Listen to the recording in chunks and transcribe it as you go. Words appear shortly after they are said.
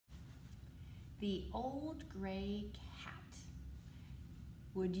the old gray cat.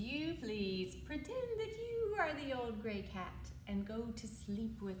 Would you please pretend that you are the old gray cat and go to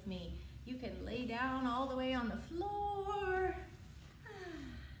sleep with me? You can lay down all the way on the floor,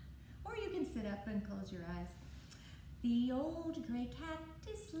 or you can sit up and close your eyes. The old gray cat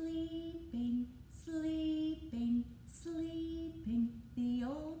is sleeping, sleeping, sleeping. The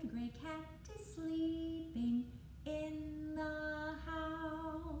old gray cat is sleeping in the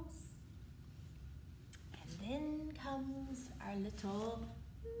house. And then comes our little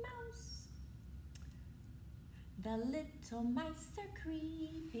mouse. The little mice are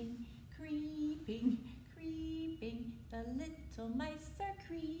creeping, creeping, creeping. The little mice are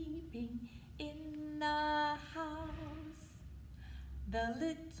creeping in the house. The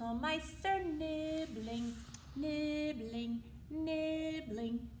little mice are nibbling, nibbling,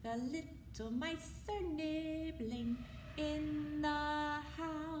 nibbling. The little mice are nibbling in the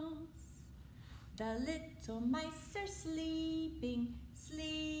house. The little mice are sleeping,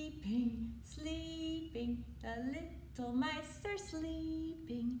 sleeping, sleeping. The little mice are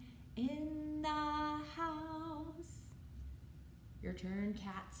sleeping in the house. Your turn,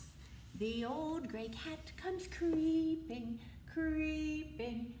 cats. The old gray cat comes creeping,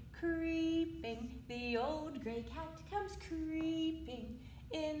 creeping, creeping. The old gray cat comes creeping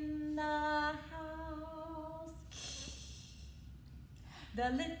in the house. The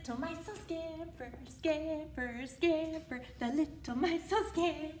little mice will scamper, scamper, scamper. The little mice will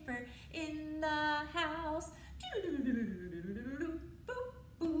scamper in the house.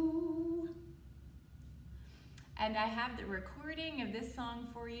 And I have the recording of this song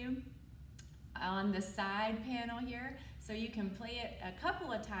for you on the side panel here, so you can play it a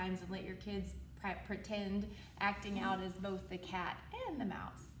couple of times and let your kids pretend acting out as both the cat and the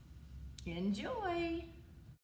mouse. Enjoy!